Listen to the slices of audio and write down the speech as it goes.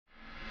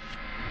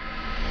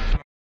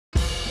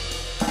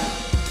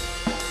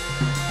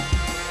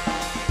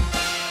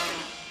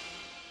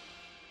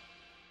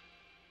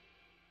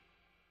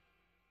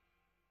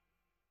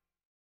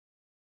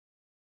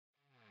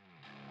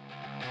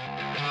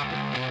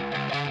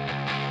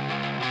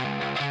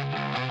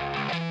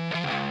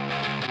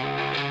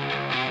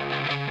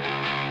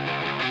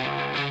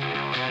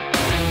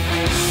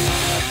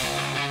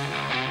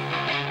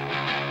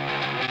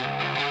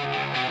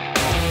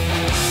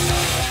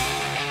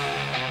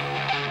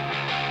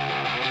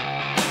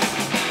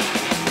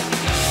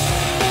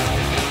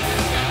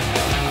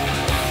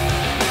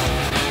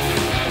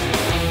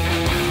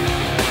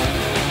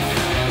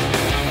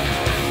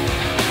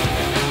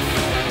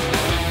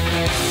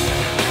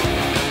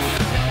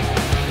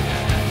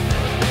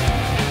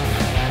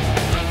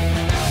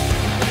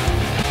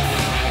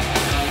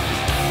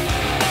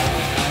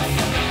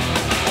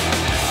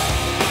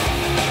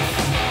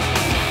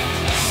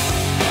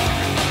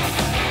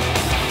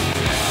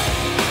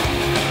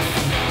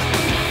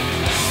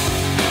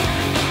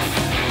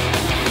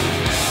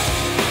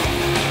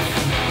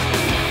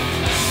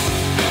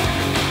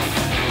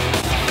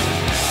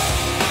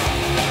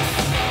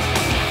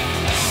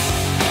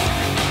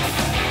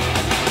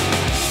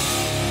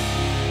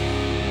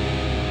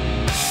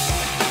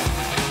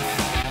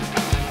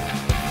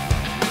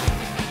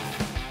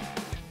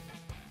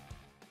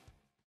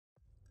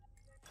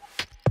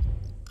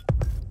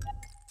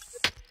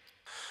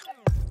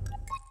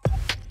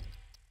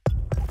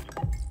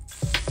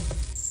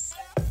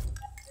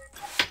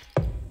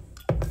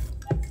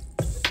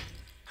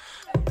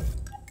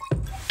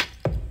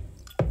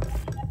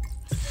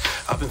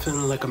been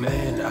feeling like a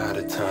man out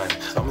of time.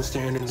 I've been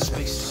staring into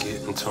space to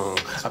get in tune.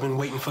 I've been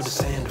waiting for the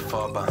sand to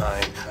fall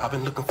behind. I've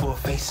been looking for a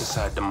face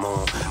inside the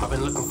moon. I've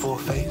been looking for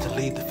a faith to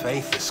lead the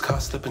faithless.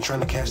 Caught slipping trying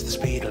to catch the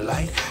speed of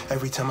light.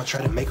 Every time I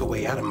try to make a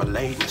way out of my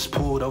lateness,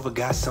 pulled over,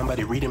 got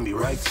somebody reading me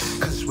right.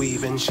 Cause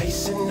we've been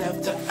chasing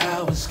after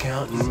hours,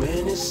 counting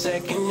minutes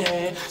second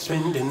hand,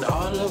 spending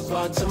all of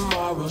our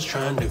tomorrows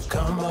trying to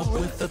come up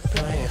with a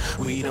plan.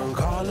 We don't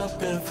call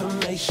up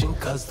information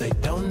cause they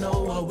don't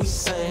know what we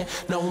saying.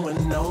 No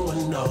one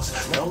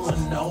knows, no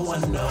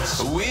one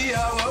knows. We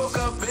all woke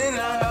up in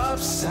our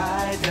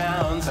upside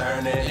down,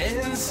 turning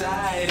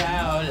inside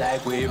out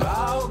like we've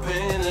all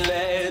been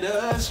led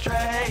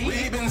astray.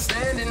 We've been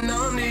standing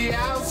on the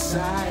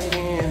outside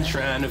in,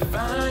 trying to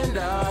find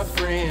our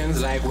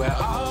friends like we're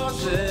all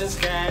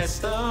just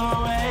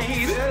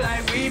castaways. Feel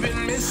like we've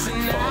been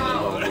missing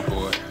out.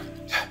 Overboard.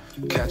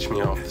 Catch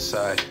me off the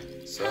side,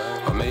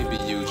 or maybe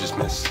you just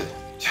missed it.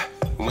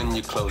 When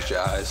you close your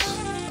eyes,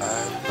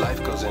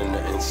 life goes in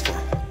an instant.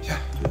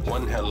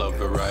 One hell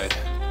of a ride.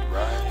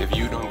 If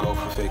you don't go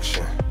for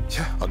fiction,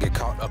 I'll get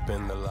caught up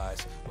in the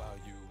lies while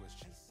you was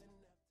chasing.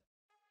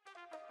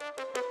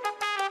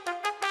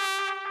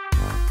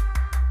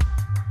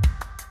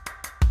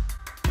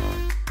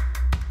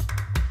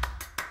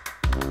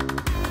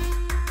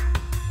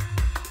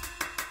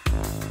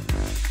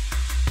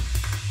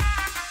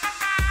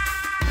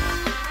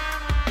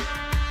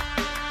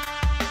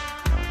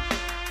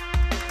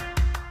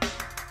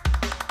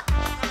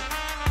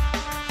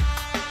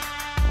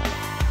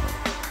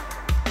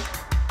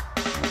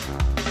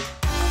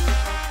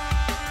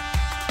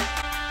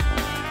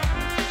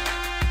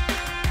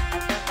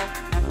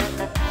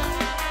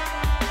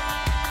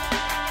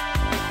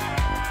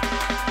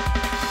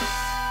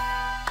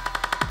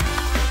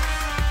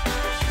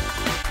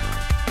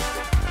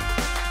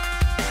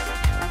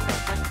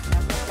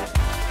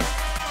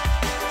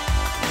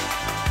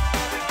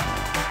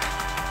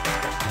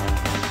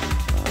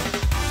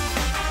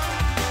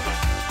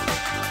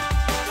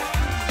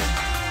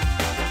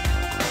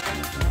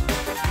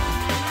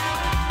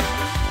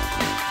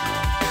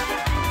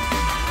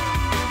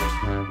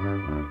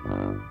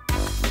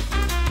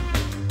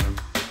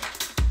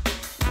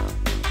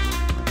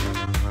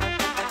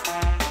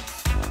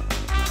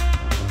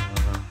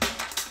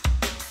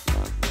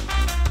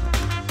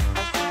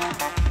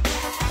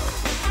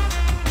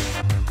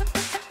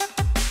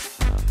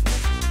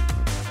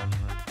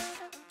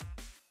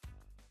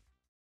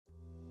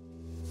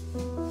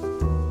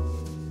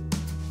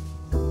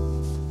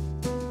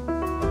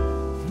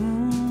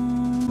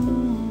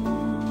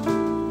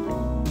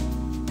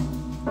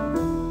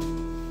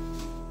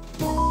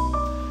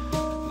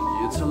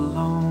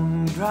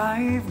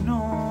 Drive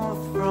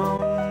north from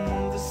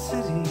the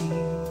city.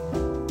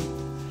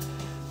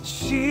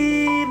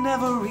 She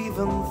never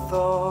even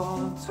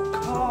thought to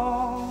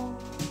call.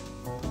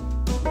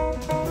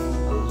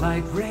 A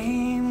light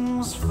rain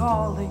was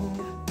falling,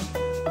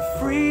 the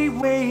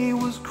freeway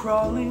was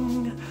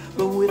crawling,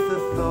 but with the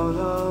thought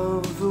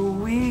of the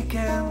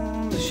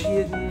weekend, she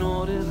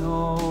ignored it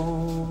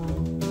all.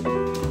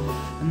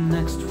 And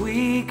next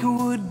week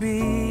would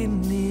be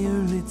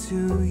nearly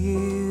 2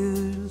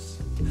 years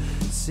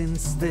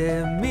since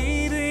their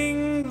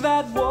meeting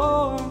that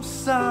warm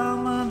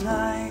summer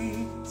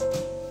night.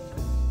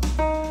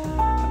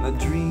 And the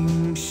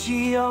dream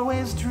she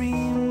always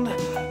dreamed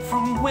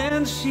from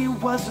when she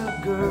was a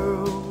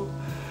girl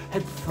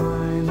had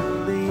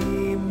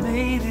finally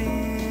made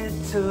it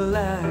to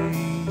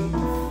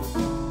life.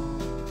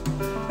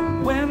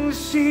 When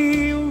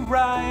she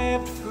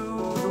arrived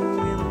through the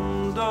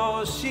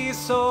window, she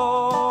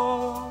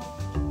saw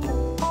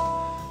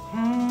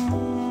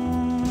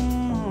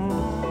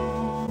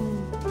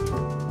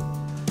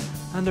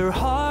and her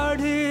heart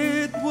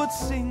it would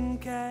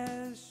sink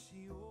as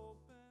she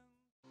opened.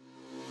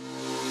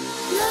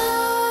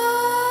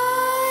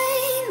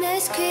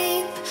 Nightmares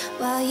creep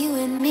while you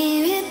and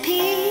me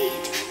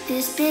repeat.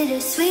 This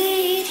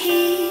bittersweet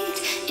heat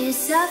is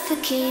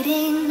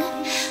suffocating.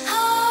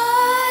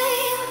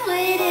 I'm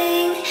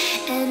waiting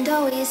and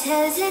always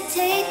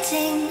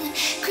hesitating.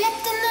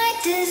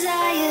 Kryptonite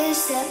desires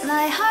set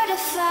my heart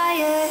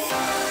afire.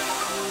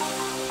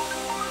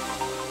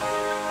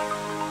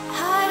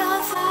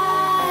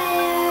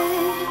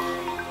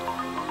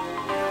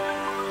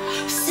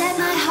 Set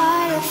my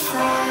heart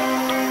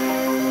afire.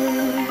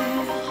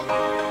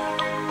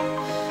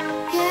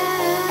 Yeah.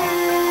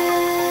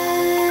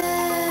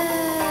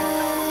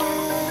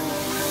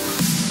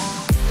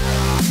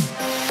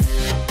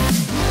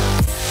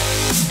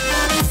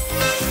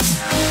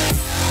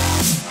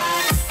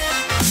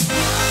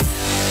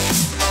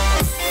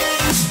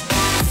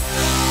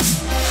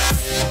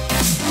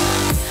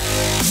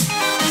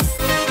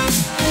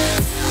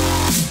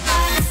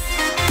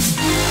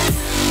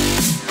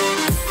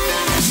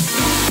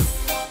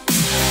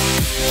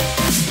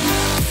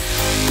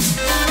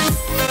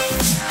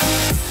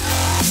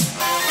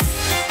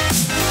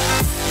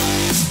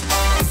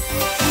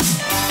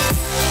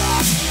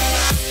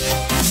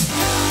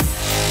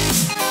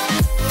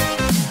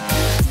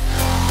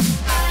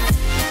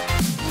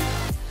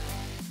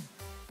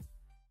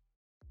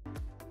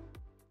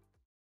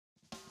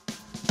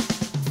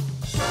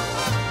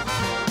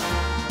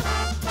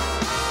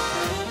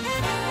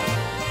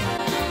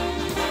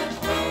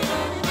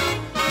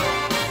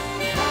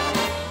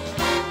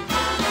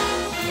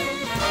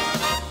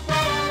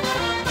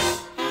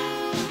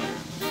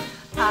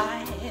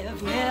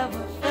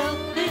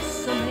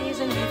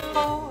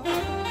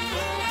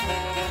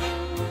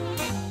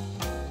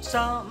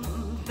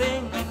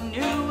 something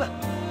new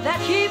that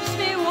keeps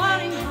me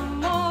wanting for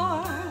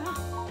more.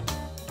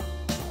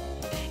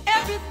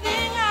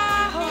 Everything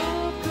I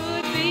hope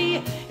could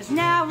be is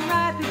now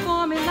right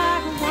before me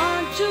like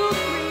 1, 2,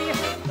 3.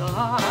 The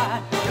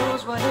heart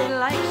knows what it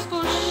likes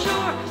for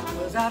sure,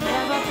 'cause I've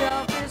never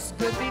felt this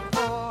good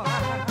before.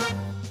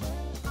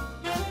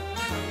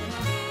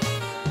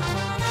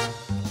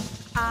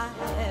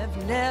 I've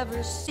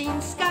never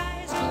seen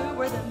skies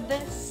bluer than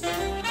this.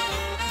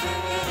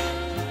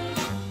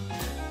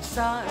 The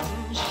sun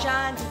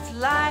shines its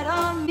light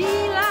on me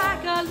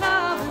like a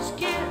lover's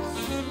kiss.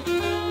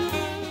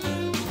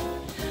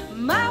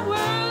 My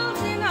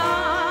world's in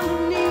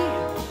harmony,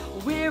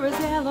 we're as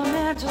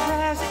elemental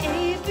as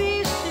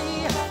ABC.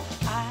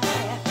 I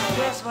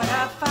guess what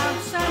I found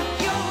so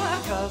pure,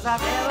 'cause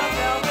I've never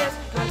felt